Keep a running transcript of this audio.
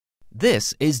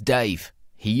This is Dave.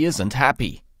 He isn't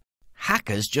happy.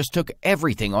 Hackers just took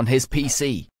everything on his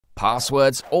PC.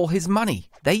 Passwords, all his money.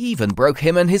 They even broke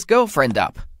him and his girlfriend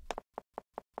up.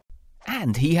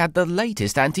 And he had the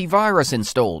latest antivirus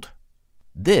installed.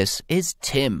 This is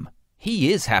Tim.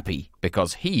 He is happy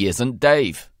because he isn't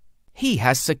Dave. He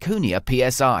has Secunia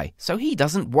PSI, so he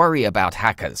doesn't worry about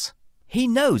hackers. He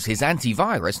knows his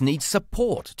antivirus needs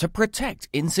support to protect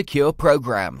insecure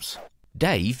programs.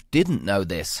 Dave didn't know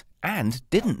this, and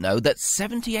didn't know that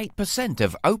 78%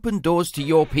 of open doors to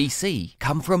your PC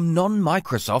come from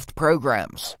non-Microsoft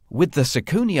programs. With the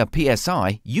Secunia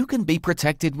PSI, you can be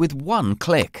protected with one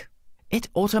click. It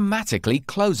automatically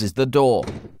closes the door.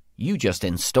 You just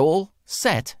install,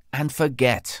 set, and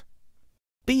forget.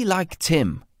 Be like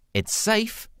Tim. It's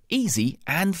safe, easy,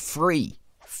 and free.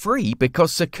 Free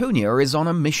because Secunia is on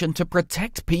a mission to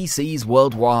protect PCs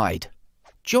worldwide.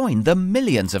 Join the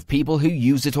millions of people who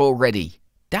use it already.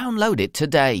 Download it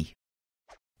today.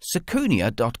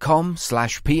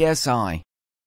 Secunia.com/PSI